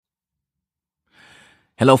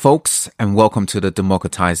Hello, folks, and welcome to the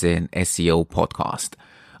Democratizing SEO podcast,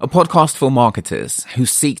 a podcast for marketers who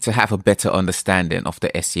seek to have a better understanding of the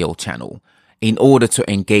SEO channel in order to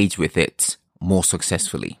engage with it more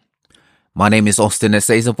successfully. My name is Austin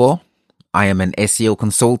Esezabo. I am an SEO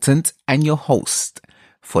consultant and your host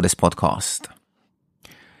for this podcast.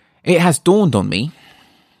 It has dawned on me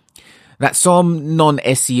that some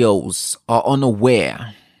non-SEOs are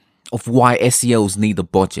unaware of why SEOs need a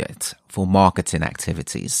budget for marketing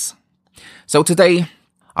activities. So today,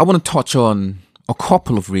 I want to touch on a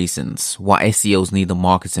couple of reasons why SEOs need a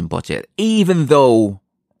marketing budget, even though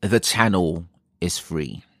the channel is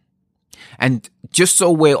free. And just so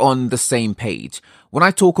we're on the same page, when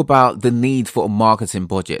I talk about the need for a marketing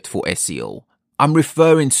budget for SEO, I'm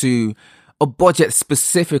referring to a budget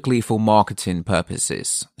specifically for marketing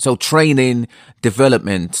purposes. So training,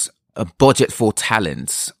 development, a budget for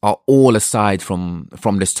talents are all aside from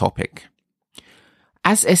this topic.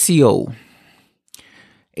 As SEO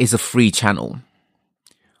is a free channel,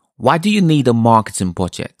 why do you need a marketing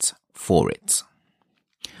budget for it?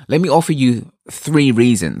 Let me offer you 3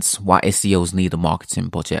 reasons why SEOs need a marketing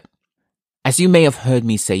budget. As you may have heard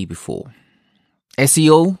me say before,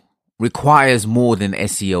 SEO requires more than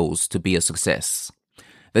SEOs to be a success.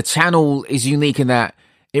 The channel is unique in that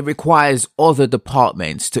it requires other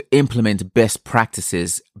departments to implement best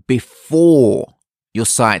practices before your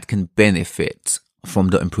site can benefit from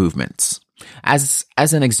the improvements. As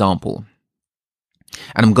an example,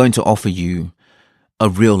 and I'm going to offer you a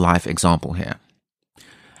real life example here.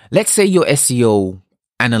 Let's say your SEO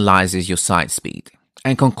analyzes your site speed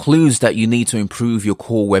and concludes that you need to improve your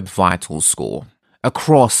core web vitals score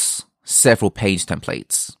across several page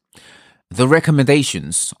templates. The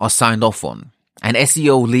recommendations are signed off on, and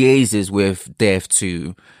SEO liaises with dev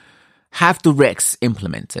to have the recs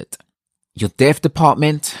implemented. Your dev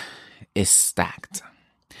department is stacked.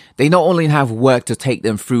 They not only have work to take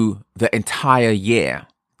them through the entire year,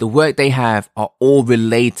 the work they have are all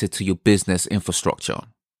related to your business infrastructure.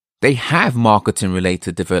 They have marketing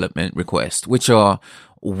related development requests, which are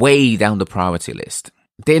way down the priority list.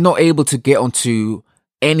 They're not able to get onto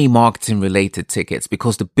any marketing related tickets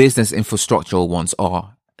because the business infrastructure ones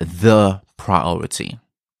are the priority.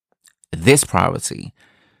 This priority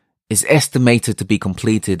is estimated to be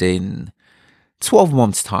completed in 12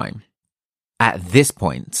 months' time. At this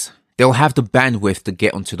point, they'll have the bandwidth to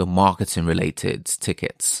get onto the marketing related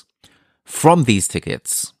tickets. From these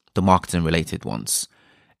tickets, the marketing related ones,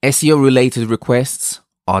 SEO related requests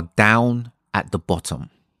are down at the bottom.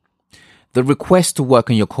 The request to work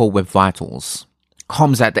on your core web vitals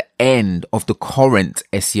comes at the end of the current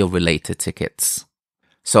SEO related tickets.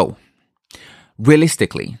 So,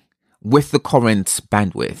 realistically, with the current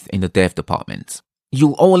bandwidth in the dev department,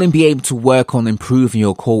 you'll only be able to work on improving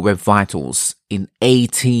your core web vitals in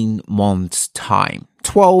 18 months' time,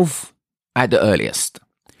 12 at the earliest.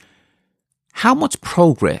 How much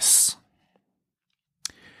progress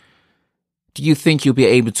do you think you'll be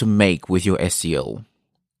able to make with your SEO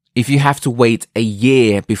if you have to wait a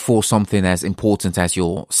year before something as important as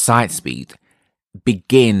your site speed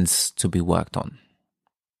begins to be worked on?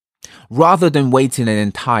 Rather than waiting an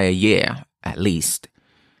entire year, at least,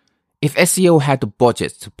 if SEO had the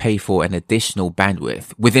budget to pay for an additional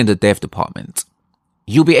bandwidth within the dev department,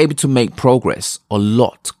 you'll be able to make progress a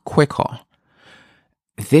lot quicker.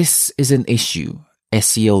 This is an issue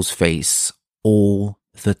SEOs face all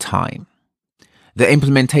the time. The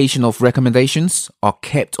implementation of recommendations are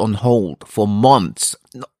kept on hold for months,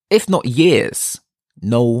 if not years.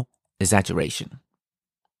 No exaggeration.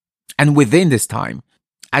 And within this time,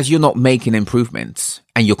 as you're not making improvements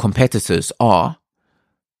and your competitors are,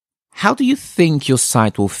 how do you think your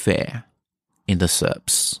site will fare in the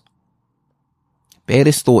SERPs? Bear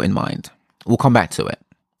this thought in mind. We'll come back to it.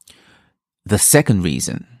 The second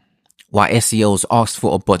reason why SEOs ask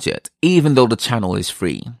for a budget, even though the channel is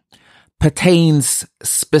free, pertains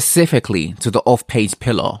specifically to the off-page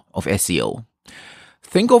pillar of SEO.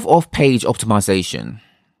 Think of off-page optimization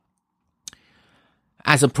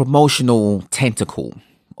as a promotional tentacle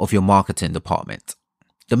of your marketing department.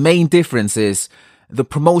 The main difference is the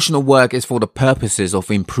promotional work is for the purposes of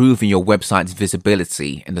improving your website's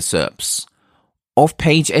visibility in the SERPs.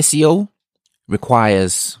 Off-page SEO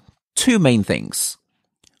requires 2 main things: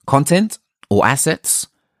 content or assets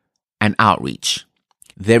and outreach.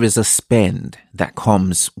 There is a spend that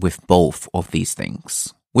comes with both of these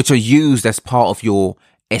things, which are used as part of your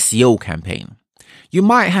SEO campaign. You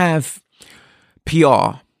might have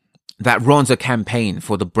PR that runs a campaign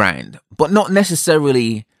for the brand, but not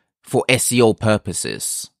necessarily for SEO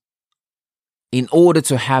purposes. In order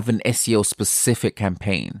to have an SEO specific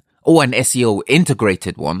campaign, or an SEO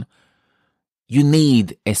integrated one, you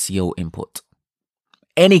need SEO input.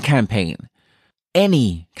 Any campaign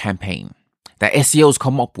that SEOs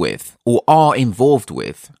come up with or are involved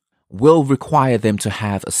with will require them to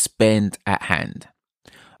have a spend at hand.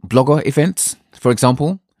 Blogger events, for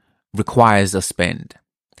example, requires a spend.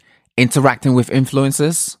 Interacting with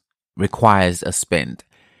influencers requires a spend.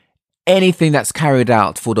 Anything that's carried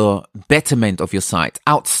out for the betterment of your site,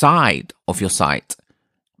 outside of your site,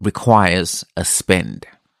 requires a spend.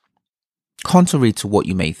 Contrary to what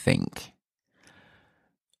you may think,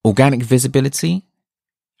 organic visibility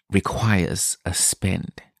requires a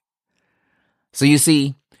spend. So you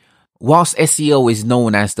see, whilst SEO is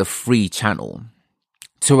known as the free channel,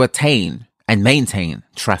 to attain and maintain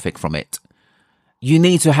traffic from it, you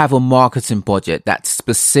need to have a marketing budget that's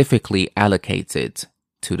specifically allocated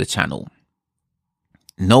to the channel.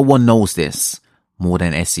 No one knows this more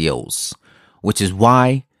than SEOs, which is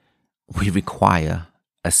why we require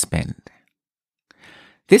a spend.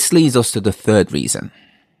 This leads us to the third reason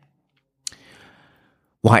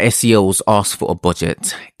why SEOs ask for a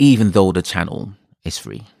budget even though the channel is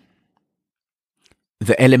free.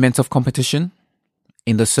 The element of competition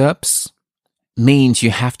in the SERPs means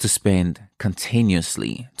you have to spend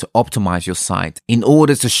continuously to optimize your site in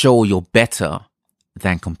order to show you're better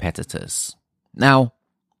than competitors. Now,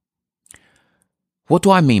 what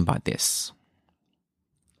do I mean by this?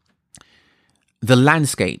 The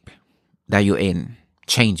landscape that you're in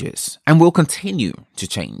changes and will continue to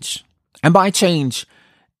change. And by change,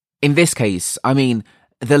 in this case, I mean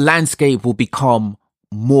the landscape will become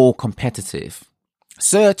more competitive.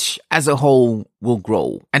 Search as a whole will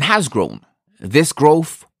grow and has grown. This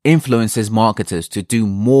growth influences marketers to do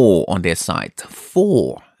more on their site,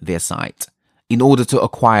 for their site, in order to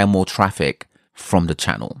acquire more traffic from the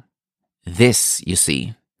channel. This, you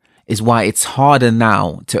see, is why it's harder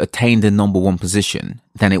now to attain the number one position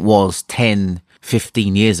than it was 10,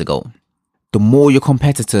 15 years ago. The more your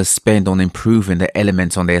competitors spend on improving the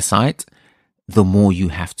elements on their site, the more you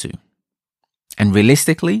have to. And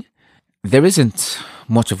realistically, there isn't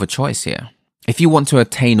much of a choice here. If you want to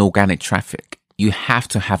attain organic traffic, you have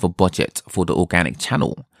to have a budget for the organic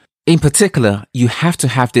channel. In particular, you have to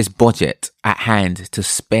have this budget at hand to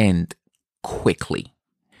spend quickly.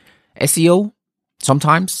 SEO,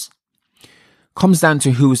 sometimes, comes down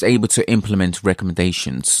to who's able to implement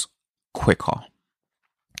recommendations quicker.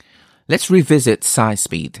 Let's revisit site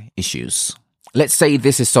speed issues. Let's say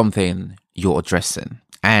this is something you're addressing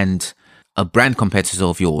and a brand competitor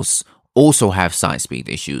of yours also have site speed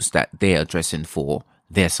issues that they're addressing for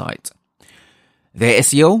their site. Their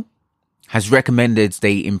SEO has recommended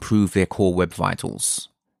they improve their core web vitals.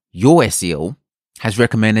 Your SEO has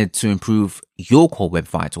recommended to improve your core web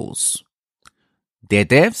vitals. Their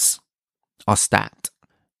devs are stacked.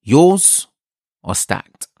 Yours are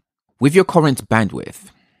stacked. With your current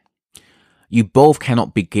bandwidth, you both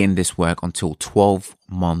cannot begin this work until 12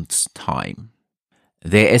 months' time.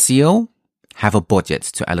 Their SEO have a budget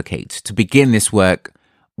to allocate to begin this work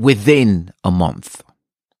within a month.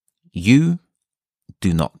 You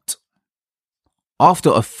do not. After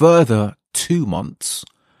a further 2 months,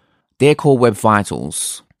 their core web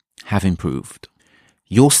vitals have improved.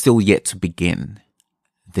 You're still yet to begin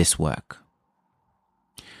this work.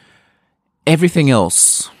 Everything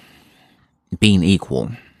else being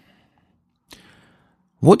equal,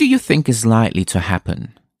 what do you think is likely to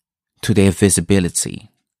happen to their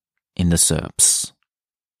visibility in the SERPs?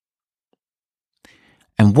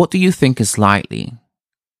 And what do you think is likely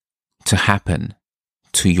to happen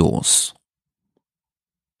to yours?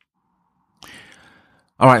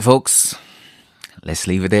 All right, folks, let's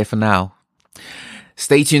leave it there for now.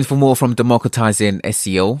 Stay tuned for more from Democratizing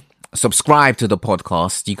SEO. Subscribe to the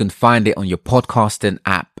podcast. You can find it on your podcasting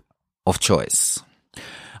app of choice.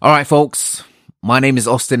 All right, folks, my name is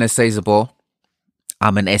Austin Esezabo.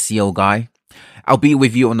 I'm an SEO guy. I'll be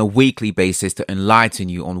with you on a weekly basis to enlighten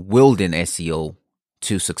you on wielding SEO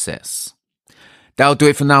to success. That'll do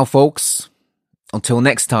it for now, folks. Until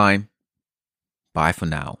next time, bye for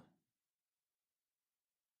now.